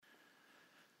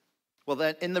Well,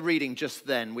 then, in the reading just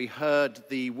then, we heard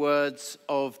the words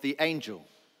of the angel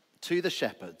to the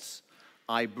shepherds,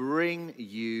 "I bring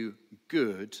you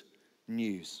good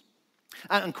news."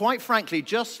 And quite frankly,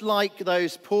 just like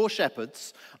those poor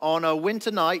shepherds on a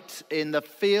winter night in the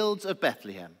fields of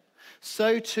Bethlehem,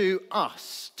 so to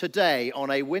us today on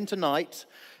a winter night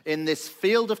in this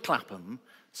field of Clapham,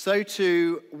 so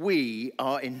too we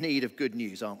are in need of good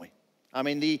news, aren't we? I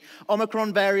mean, the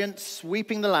Omicron variant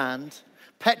sweeping the land,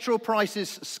 petrol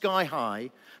prices sky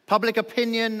high, public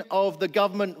opinion of the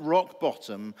government rock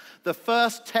bottom, the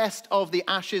first test of the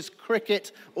Ashes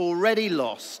cricket already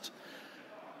lost,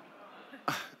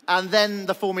 and then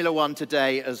the Formula One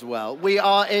today as well. We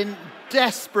are in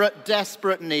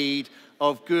desperate need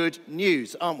of good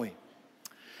news, aren't we?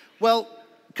 Well,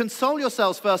 console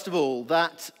yourselves, first of all,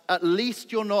 that at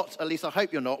least I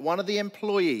hope you're not, one of the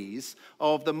employees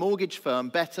of the mortgage firm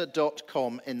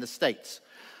Better.com in the States.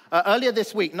 Earlier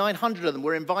this week, 900 of them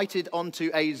were invited onto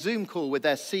a Zoom call with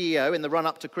their CEO in the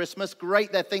run-up to Christmas.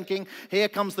 Great, they're thinking, here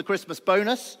comes the Christmas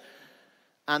bonus.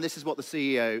 And this is what the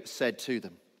CEO said to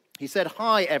them. He said,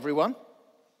 "Hi, everyone.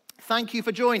 Thank you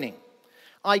for joining.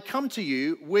 I come to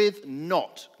you with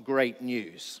not great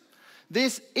news.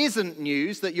 This isn't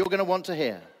news that you're going to want to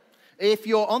hear. If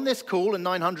you're on this call, and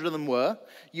 900 of them were,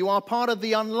 you are part of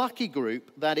the unlucky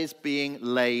group that is being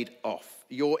laid off.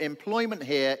 Your employment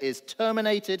here is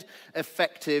terminated,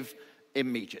 effective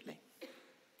immediately."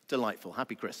 Delightful.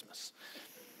 Happy Christmas.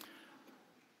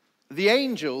 The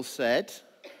angel said,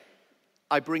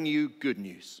 "I bring you good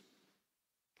news."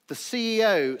 The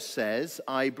CEO says,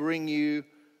 "I bring you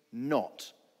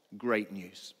not great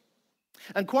news."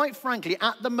 And quite frankly,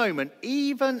 at the moment,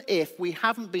 even if we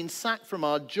haven't been sacked from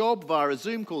our job via a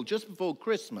Zoom call just before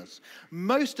Christmas,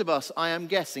 most of us, I am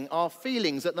guessing, our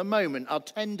feelings at the moment are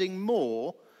tending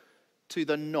more to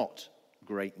the not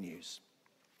great news.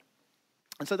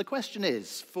 And so the question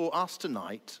is, for us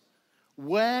tonight,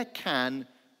 where can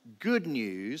good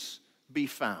news be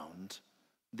found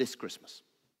this Christmas?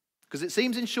 Because it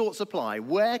seems in short supply.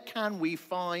 Where can we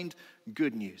find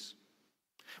good news?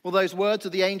 Well, those words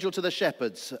of the angel to the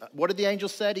shepherds, what did the angel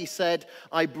say? He said,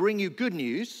 "I bring you good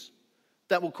news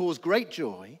that will cause great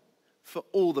joy for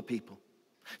all the people.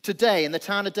 Today, in the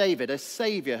town of David, a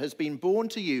Savior has been born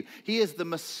to you. He is the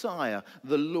Messiah,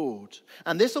 the Lord.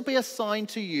 And this will be a sign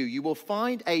to you. You will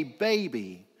find a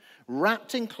baby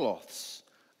wrapped in cloths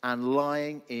and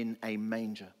lying in a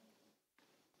manger."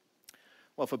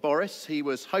 Well, for Boris, he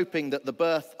was hoping that the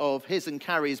birth of his and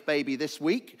Carrie's baby this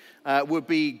week would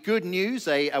be good news,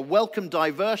 a welcome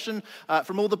diversion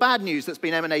from all the bad news that's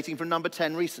been emanating from Number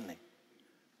 10 recently.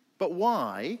 But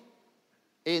why,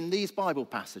 in these Bible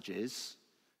passages,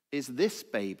 is this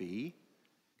baby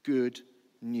good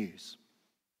news?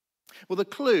 Well, the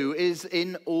clue is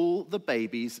in all the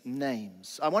babies'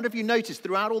 names. I wonder if you noticed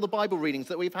throughout all the Bible readings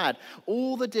that we've had,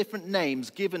 all the different names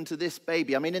given to this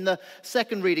baby. I mean, in the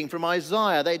second reading from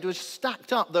Isaiah, they were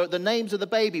stacked up, the names of the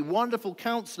baby: Wonderful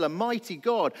Counselor, Mighty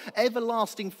God,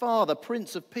 Everlasting Father,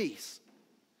 Prince of Peace.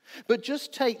 But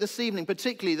just take this evening,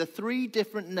 particularly the three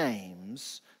different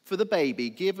names for the baby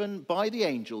given by the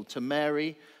angel to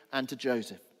Mary and to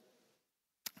Joseph.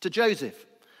 To Joseph,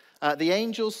 the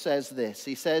angel says this.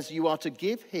 He says, "You are to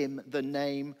give him the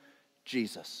name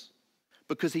Jesus,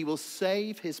 because he will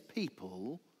save his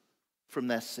people from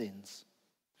their sins."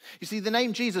 You see, the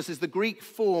name Jesus is the Greek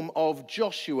form of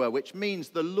Joshua, which means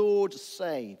the Lord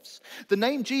saves. The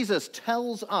name Jesus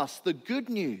tells us the good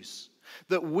news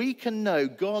that we can know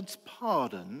God's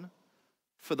pardon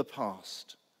for the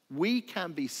past. We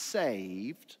can be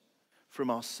saved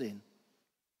from our sin.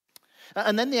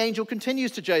 And then the angel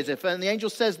continues to Joseph, and the angel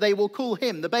says they will call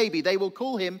him, the baby, they will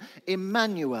call him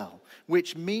Emmanuel,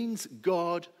 which means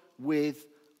God with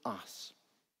us.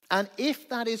 And if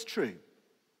that is true,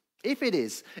 if it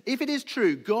is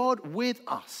true, God with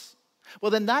us,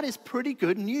 well, then that is pretty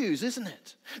good news, isn't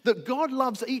it? That God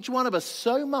loves each one of us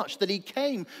so much that he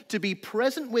came to be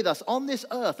present with us on this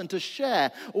earth and to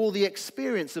share all the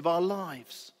experience of our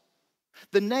lives.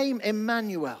 The name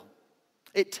Emmanuel,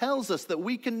 it tells us that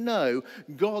we can know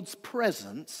God's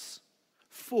presence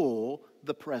for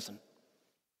the present.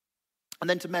 And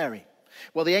then to Mary.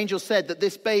 Well, the angel said that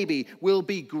this baby will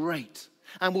be great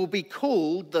and will be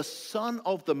called the Son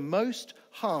of the Most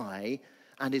High,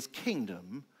 and his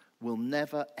kingdom will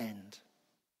never end.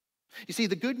 You see,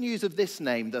 the good news of this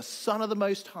name, the Son of the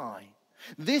Most High,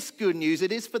 this good news,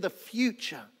 it is for the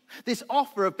future. This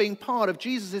offer of being part of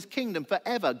Jesus' kingdom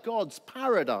forever, God's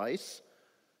paradise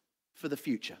for the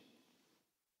future.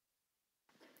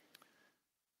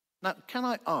 Now, can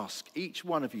I ask each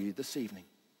one of you this evening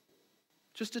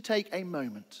just to take a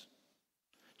moment,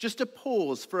 just to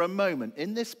pause for a moment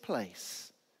in this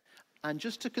place and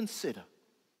just to consider,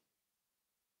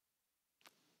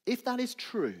 if that is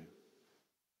true,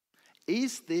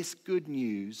 is this good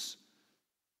news,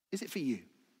 is it for you?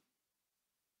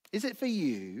 Is it for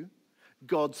you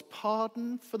God's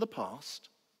pardon for the past,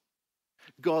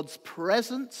 God's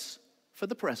presence for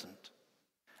the present,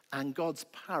 and God's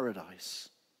paradise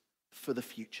for the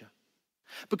future?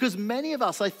 Because many of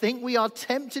us, I think we are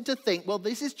tempted to think, well,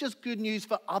 this is just good news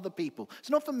for other people. It's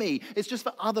not for me, it's just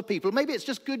for other people. Maybe it's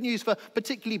just good news for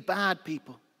particularly bad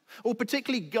people, or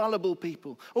particularly gullible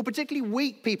people, or particularly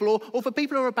weak people, or for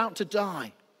people who are about to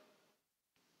die.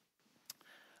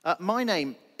 My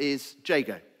name is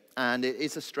Jago, and it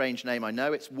is a strange name, I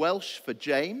know. It's Welsh for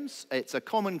James. It's a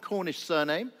common Cornish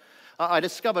surname. I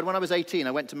discovered when I was 18,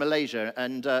 I went to Malaysia,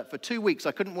 and for 2 weeks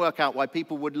I couldn't work out why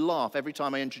people would laugh every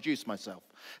time I introduced myself,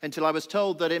 until I was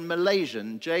told that in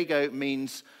Malaysian, Jago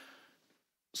means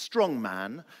strong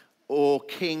man or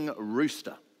king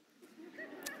rooster.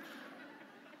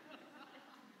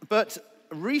 But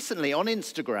recently on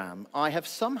Instagram, I have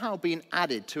somehow been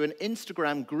added to an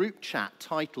Instagram group chat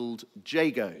titled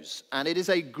Jagos, and it is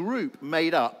a group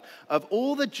made up of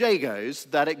all the Jagos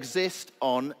that exist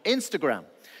on Instagram.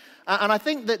 And I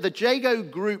think that the Jago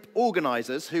group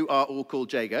organizers, who are all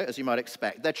called Jago, as you might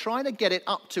expect, they're trying to get it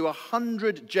up to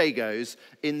 100 Jagos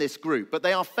in this group, but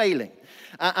they are failing.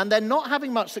 And they're not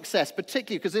having much success,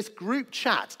 particularly because this group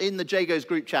chat, in the Jagos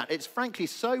group chat, it's frankly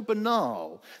so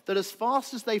banal that as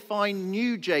fast as they find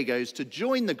new Jagos to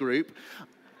join the group,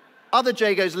 other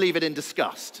Jagos leave it in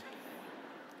disgust.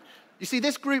 You see,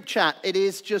 this group chat, it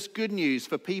is just good news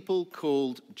for people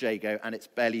called Jago, and it's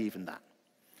barely even that.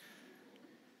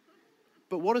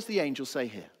 But what does the angel say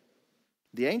here?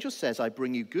 The angel says, I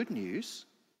bring you good news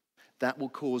that will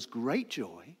cause great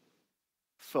joy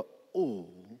for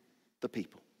all the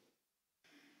people.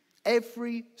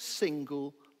 Every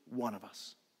single one of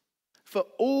us. For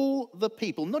all the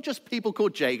people, not just people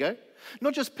called Jago,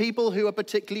 not just people who are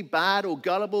particularly bad or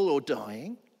gullible or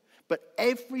dying, but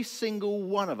every single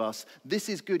one of us, this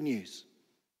is good news.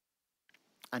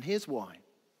 And here's why.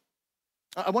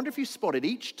 I wonder if you spotted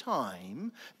each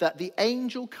time that the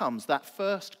angel comes, that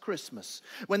first Christmas,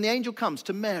 when the angel comes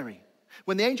to Mary,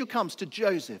 when the angel comes to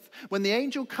Joseph, when the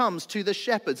angel comes to the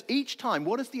shepherds, each time,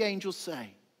 what does the angel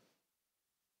say?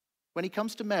 When he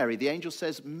comes to Mary, the angel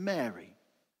says, Mary,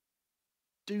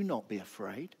 do not be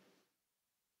afraid.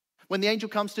 When the angel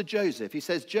comes to Joseph, he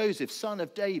says, Joseph, son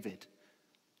of David,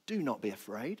 do not be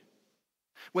afraid.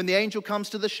 When the angel comes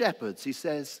to the shepherds, he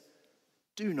says,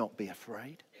 do not be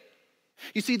afraid.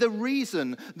 You see, the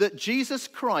reason that Jesus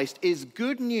Christ is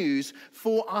good news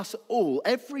for us all,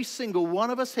 every single one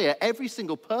of us here, every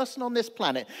single person on this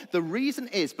planet, the reason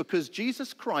is because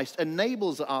Jesus Christ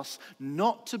enables us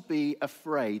not to be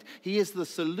afraid. He is the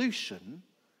solution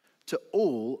to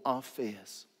all our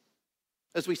fears.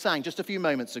 As we sang just a few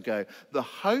moments ago, the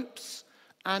hopes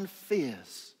and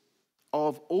fears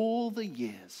of all the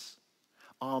years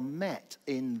are met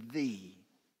in thee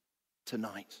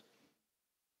tonight.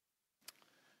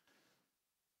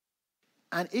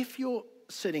 And if you're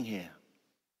sitting here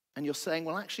and you're saying,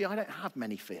 well, actually, I don't have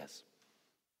many fears.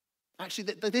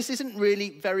 Actually, this isn't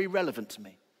really very relevant to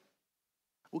me.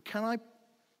 Well, can I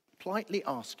politely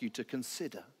ask you to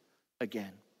consider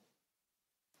again?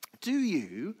 Do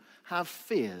you have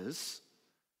fears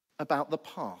about the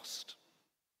past?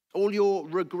 All your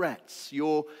regrets,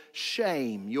 your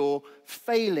shame, your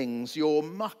failings, your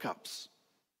muck-ups?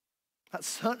 That's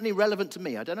certainly relevant to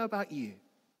me. I don't know about you.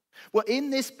 Well, in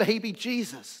this baby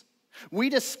Jesus, we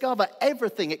discover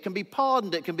everything. It can be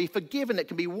pardoned, it can be forgiven, it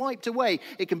can be wiped away,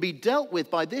 it can be dealt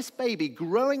with by this baby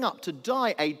growing up to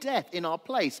die a death in our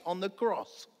place on the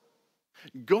cross.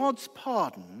 God's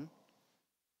pardon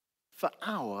for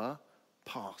our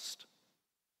past.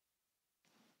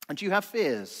 And do you have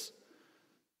fears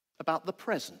about the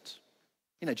present?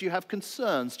 Do you have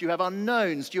concerns? Do you have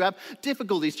unknowns? Do you have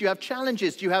difficulties? Do you have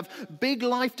challenges? Do you have big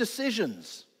life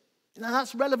decisions? Now,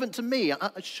 that's relevant to me,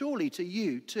 surely to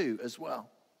you too as well.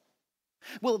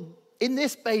 Well, in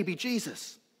this baby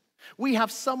Jesus, we have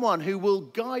someone who will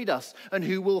guide us and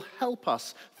who will help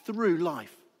us through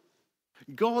life.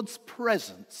 God's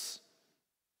presence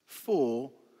for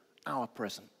our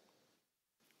present.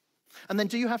 And then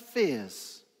do you have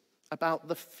fears about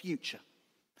the future?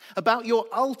 About your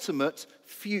ultimate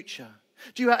future?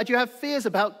 Do you have fears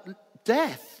about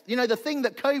death? The thing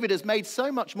that COVID has made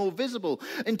so much more visible.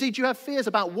 Indeed, you have fears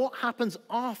about what happens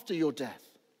after your death.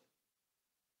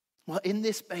 Well, in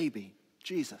this baby,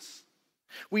 Jesus,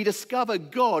 we discover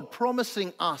God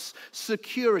promising us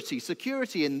security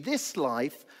in this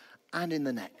life and in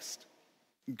the next.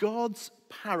 God's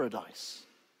paradise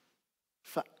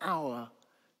for our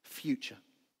future.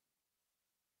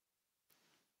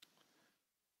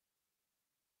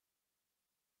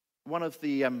 One of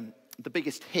the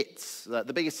biggest hits,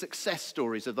 the biggest success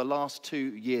stories of the last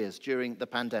 2 years during the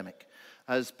pandemic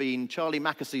has been Charlie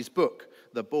Mackesie's book,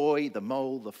 The Boy, the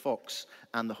Mole, the Fox,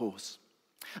 and the Horse.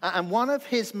 And one of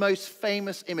his most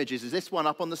famous images is this one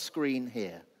up on the screen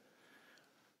here.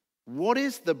 "What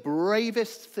is the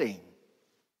bravest thing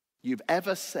you've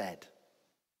ever said?"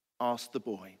 asked the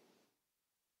boy.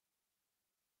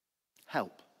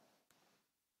 "Help,"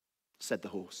 said the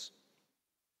horse.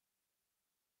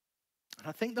 And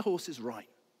I think the horse is right.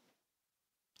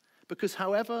 Because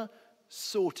however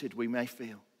sorted we may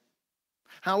feel,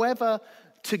 however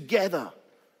together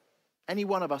any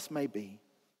one of us may be,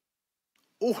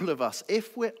 all of us,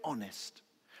 if we're honest,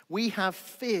 we have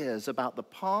fears about the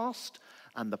past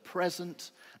and the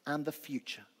present and the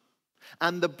future.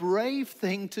 And the brave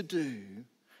thing to do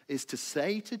is to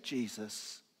say to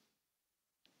Jesus,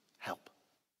 "Help."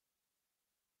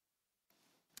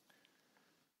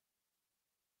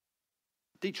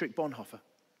 Dietrich Bonhoeffer,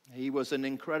 he was an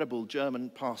incredible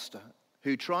German pastor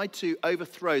who tried to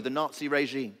overthrow the Nazi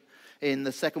regime in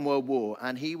the Second World War,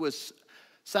 and he was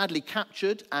sadly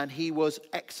captured and he was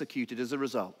executed as a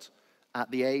result at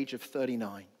the age of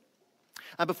 39.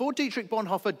 And before Dietrich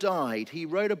Bonhoeffer died, he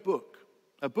wrote a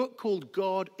book called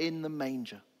God in the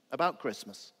Manger, about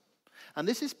Christmas. And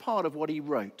this is part of what he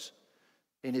wrote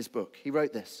in his book. He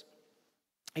wrote this.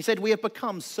 He said, "We have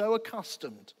become so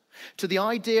accustomed to the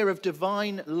idea of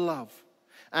divine love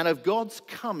and of God's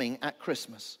coming at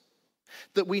Christmas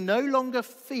that we no longer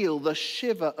feel the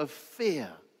shiver of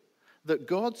fear that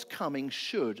God's coming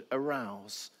should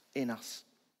arouse in us.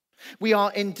 We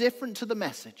are indifferent to the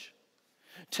message,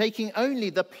 taking only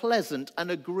the pleasant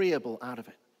and agreeable out of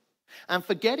it, and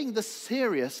forgetting the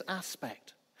serious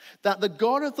aspect that the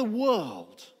God of the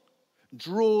world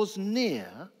draws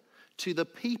near to the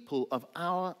people of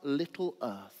our little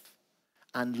earth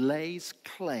and lays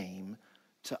claim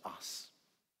to us.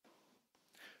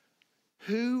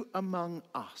 Who among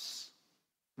us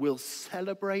will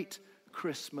celebrate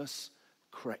Christmas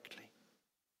correctly?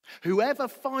 Whoever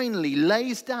finally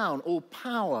lays down all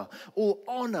power, all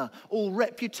honor, all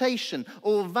reputation,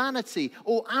 all vanity,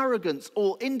 all arrogance,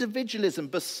 all individualism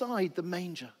beside the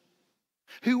manger.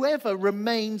 Whoever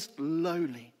remains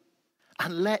lowly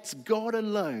and lets God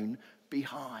alone be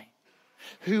high.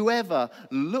 Whoever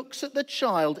looks at the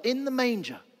child in the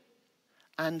manger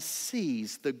and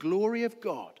sees the glory of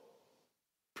God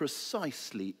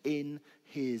precisely in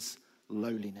his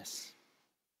lowliness.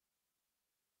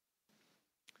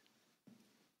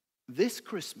 This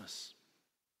Christmas,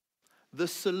 the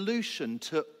solution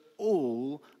to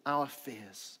all our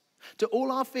fears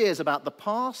about the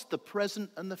past, the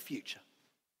present, and the future.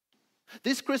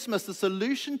 This Christmas, the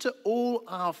solution to all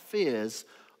our fears,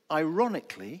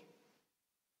 ironically,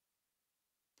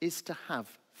 is to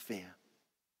have fear.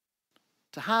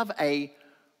 To have a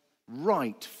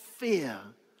right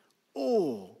fear,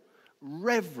 awe,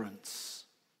 reverence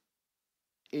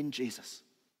in Jesus.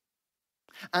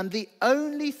 And the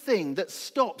only thing that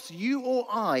stops you or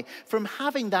I from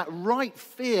having that right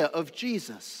fear of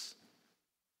Jesus,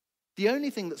 the only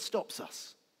thing that stops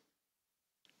us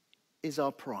is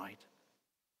our pride,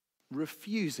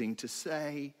 refusing to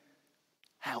say,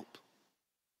 "Help."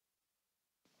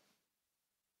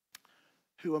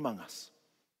 Who among us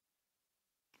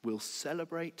will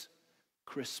celebrate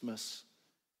Christmas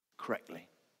correctly,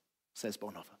 says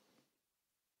Bonhoeffer.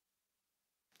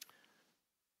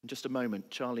 In just a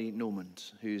moment, Charlie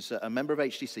Normand, who's a member of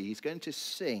HTC, he's going to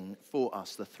sing for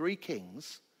us The Three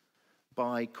Kings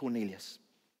by Cornelius.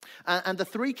 And the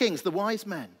three kings, the wise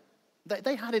men,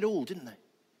 they had it all, didn't they?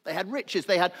 They had riches,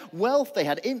 they had wealth, they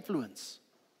had influence.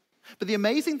 But the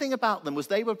amazing thing about them was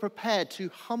they were prepared to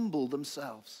humble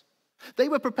themselves. They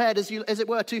were prepared, as it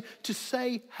were, to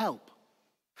say help.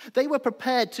 They were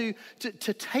prepared to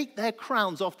take their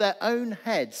crowns off their own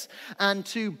heads and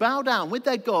to bow down with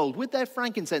their gold, with their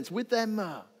frankincense, with their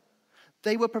myrrh.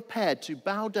 They were prepared to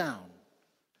bow down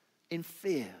in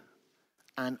fear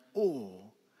and awe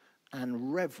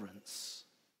and reverence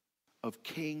of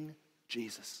King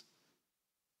Jesus.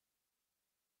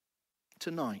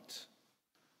 Tonight,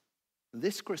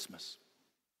 this Christmas,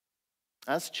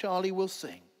 as Charlie will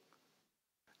sing,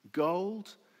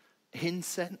 gold,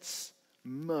 incense,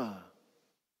 myrrh,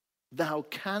 thou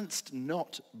canst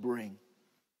not bring,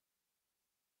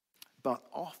 but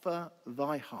offer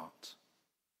thy heart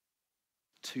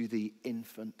to the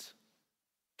infant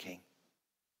King.